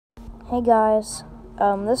Hey guys,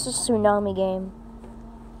 this is Tsunami Game.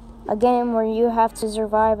 A game where you have to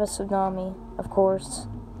survive a tsunami, of course.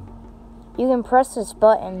 You can press this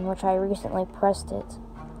button, which I recently pressed it.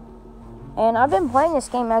 And I've been playing this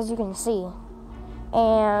game, as you can see.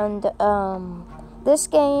 And, this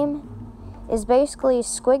game is basically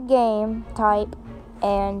Squid Game type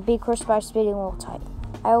and Be Cursed by Speeding Wolf type.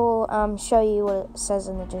 I will, show you what it says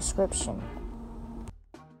in the description.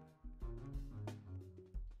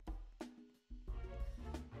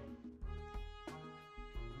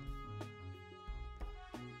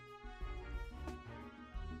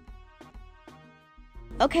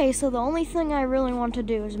 Okay, so the only thing I really want to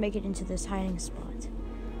do is make it into this hiding spot.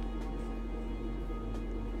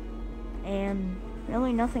 And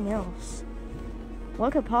really nothing else.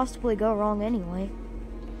 What could possibly go wrong anyway?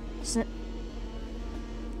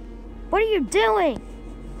 What are you doing?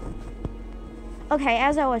 Okay,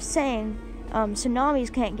 as I was saying,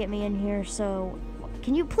 tsunamis can't get me in here, so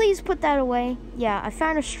can you please put that away? Yeah, I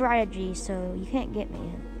found a strategy, so you can't get me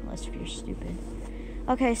in, unless you're stupid.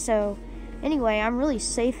 Okay, so anyway, I'm really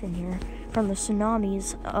safe in here from the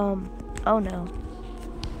tsunamis. Oh no.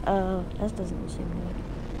 That doesn't seem good.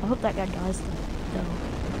 I hope that guy dies though.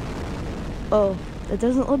 Oh, that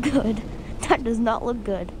doesn't look good. That does not look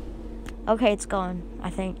good. Okay, it's gone, I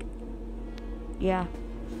think. Yeah.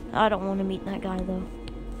 I don't want to meet that guy though.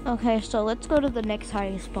 Okay, so let's go to the next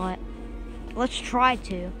hiding spot. Let's try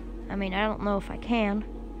to. I mean, I don't know if I can.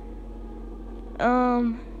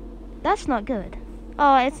 That's not good.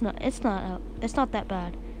 Oh, it's not that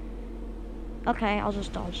bad. Okay, I'll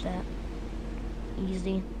just dodge that.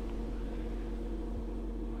 Easy.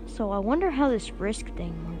 So I wonder how this risk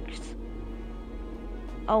thing works.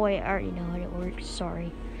 Oh wait, I already know how it works,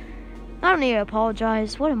 sorry. I don't need to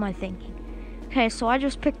apologize, what am I thinking? Okay, so I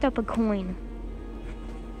just picked up a coin.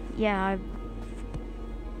 Yeah, I've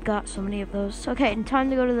got so many of those. Okay, time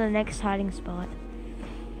to go to the next hiding spot.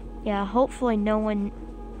 Yeah, hopefully no one...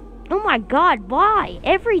 Oh my god, why?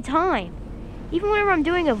 Every time. Even whenever I'm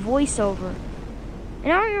doing a voiceover.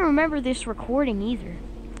 And I don't even remember this recording either.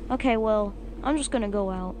 Okay, well, I'm just gonna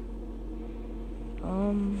go out.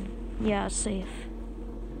 Yeah, safe.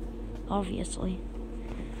 Obviously.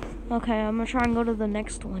 Okay, I'm gonna try and go to the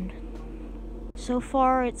next one. So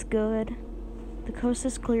far, it's good. The coast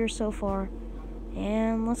is clear so far.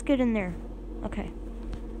 And let's get in there. Okay.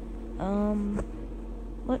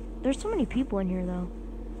 What? There's so many people in here, though.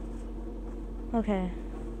 Okay.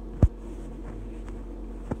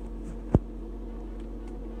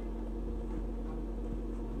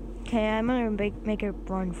 Okay, I'm gonna make a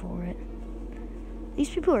run for it. These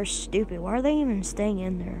people are stupid. Why are they even staying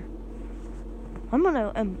in there?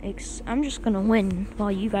 I'm just gonna win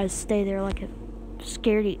while you guys stay there like a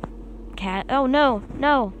scaredy cat. Oh no,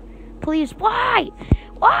 no. Please, why?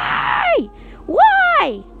 Why?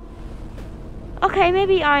 Why? Okay,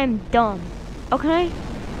 maybe I am dumb. Okay?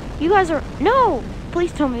 You guys are... No!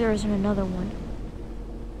 Please tell me there isn't another one.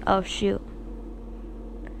 Oh, shoot.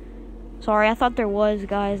 Sorry, I thought there was,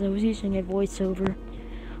 guys. I was using a voiceover.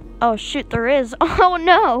 Oh, shoot, there is. Oh,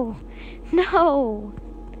 no! No!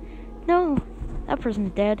 No. That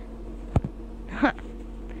person's dead.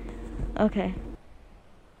 Okay.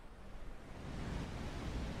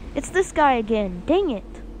 It's this guy again. Dang it.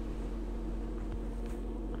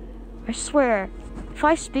 I swear, if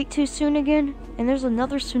I speak too soon again, and there's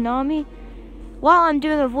another tsunami, while I'm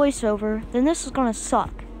doing a voiceover, then this is gonna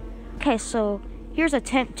suck. Okay, so here's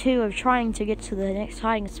attempt 2 of trying to get to the next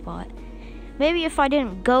hiding spot. Maybe if I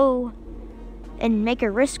didn't go and make a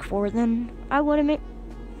risk for it, then I would've made...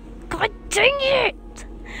 God dang it!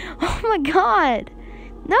 Oh my god!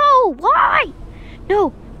 No! Why?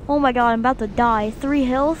 No! Oh my god, I'm about to die. 3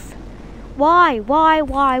 health? Why? Why?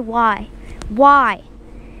 Why? Why? Why?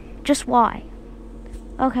 Just why?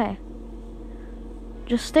 Okay.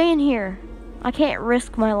 Just stay in here. I can't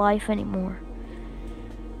risk my life anymore.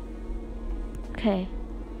 Okay.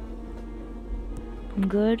 I'm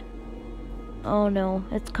good. Oh no,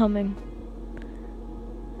 it's coming.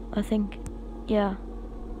 I think, yeah.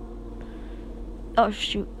 Oh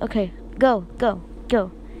shoot, okay. Go, go,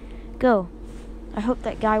 go, go. I hope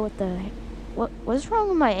that guy with the... What's wrong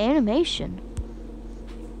with my animation?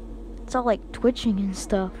 It's all like twitching and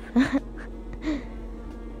stuff.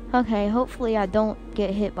 Okay, hopefully I don't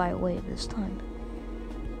get hit by a wave this time.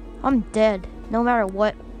 I'm dead, no matter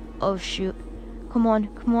what. Oh shoot. Come on,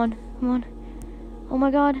 come on, come on. Oh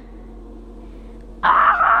my god.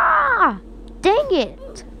 Ah! Dang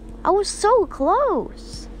it! I was so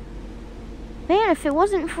close. Man, if it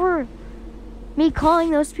wasn't for me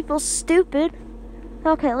calling those people stupid.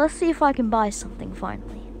 Okay, let's see if I can buy something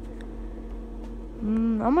finally.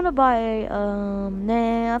 I'm gonna buy,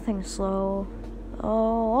 nah, I think slow.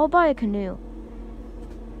 Oh, I'll buy a canoe.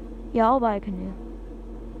 Yeah, I'll buy a canoe.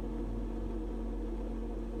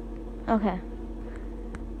 Okay.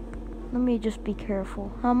 Let me just be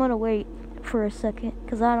careful. I'm gonna wait for a second,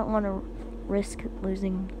 because I don't want to risk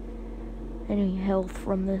losing any health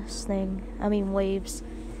from this thing. I mean, waves.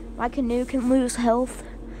 My canoe can lose health,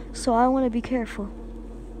 so I want to be careful.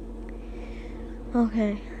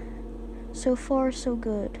 Okay. So far, so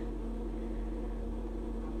good.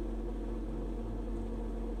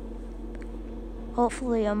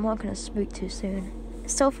 Hopefully, I'm not gonna spook too soon.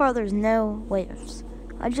 So far, there's no waves.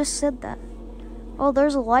 I just said that. Oh,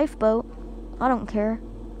 there's a lifeboat. I don't care.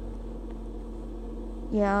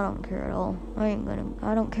 Yeah, I don't care at all.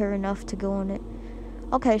 I don't care enough to go on it.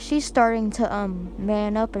 Okay, she's starting to,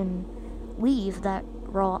 man up and leave that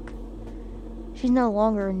rock. She's no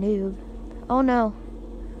longer a noob. Oh, no.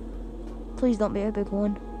 Please don't be a big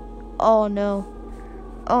one. Oh, no.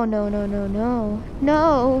 Oh, no, no, no, no.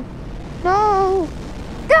 No! No!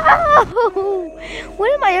 No!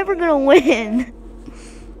 When am I ever gonna win?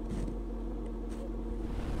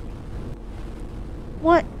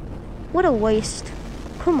 What? What a waste.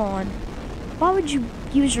 Come on. Why would you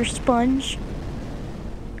use your sponge?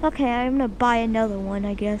 Okay, I'm gonna buy another one,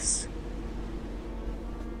 I guess.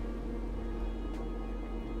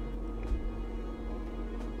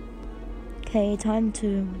 Okay, time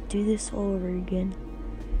to do this all over again.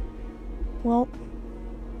 Well.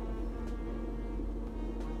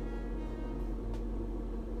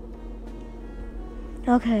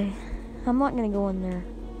 Okay, I'm not gonna go in there.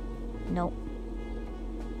 Nope.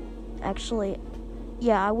 Actually,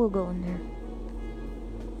 yeah, I will go in there.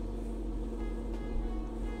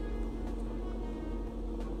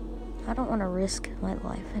 I don't want to risk my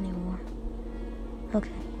life anymore. Okay.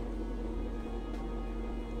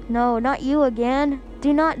 No, not you again.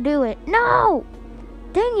 Do not do it. No!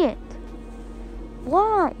 Dang it.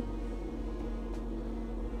 Why?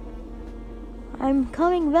 I'm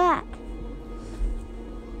coming back.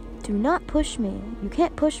 Do not push me. You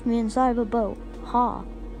can't push me inside of a boat. Ha.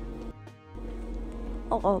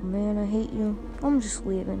 Oh man, I hate you. I'm just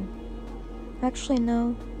leaving. Actually,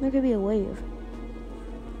 no. There could be a wave.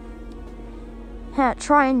 Ha,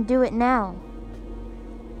 try and do it now.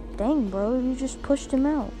 Dang, bro, you just pushed him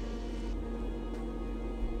out.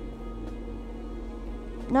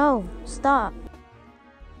 No, stop.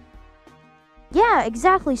 Yeah,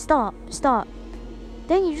 exactly, stop, stop.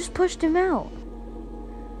 Dang, you just pushed him out.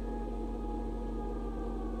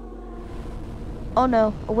 Oh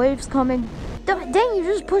no, a wave's coming. Dang, you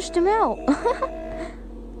just pushed him out.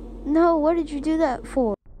 No, what did you do that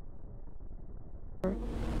for?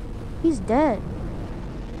 He's dead.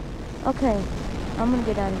 Okay, I'm gonna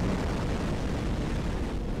get out of here.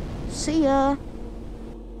 See ya.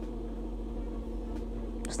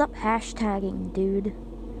 Stop hashtagging, dude.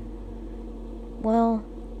 Well,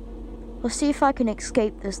 let's see if I can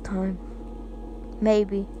escape this time.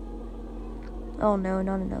 Maybe. Oh no,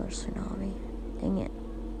 not another tsunami. Dang it.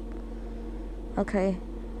 Okay,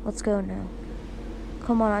 let's go now.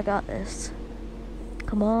 Come on, I got this.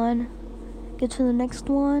 Come on. Get to the next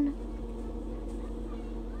one.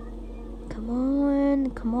 Come on,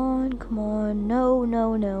 come on, come on. No,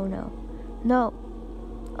 no, no, no. No.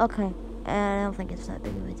 Okay, I don't think it's that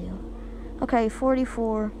big of a deal. Okay,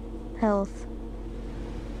 44 health.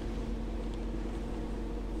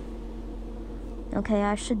 Okay,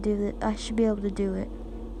 I should do it. I should be able to do it.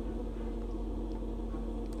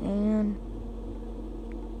 And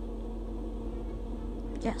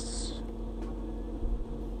yes.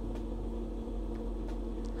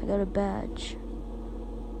 I got a badge.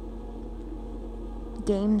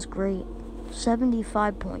 Game's great.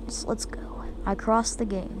 75 points. Let's go. I crossed the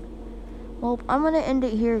game. Well, I'm gonna end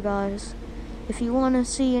it here, guys. If you want to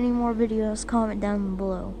see any more videos, comment down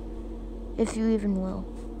below. If you even will.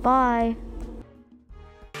 Bye.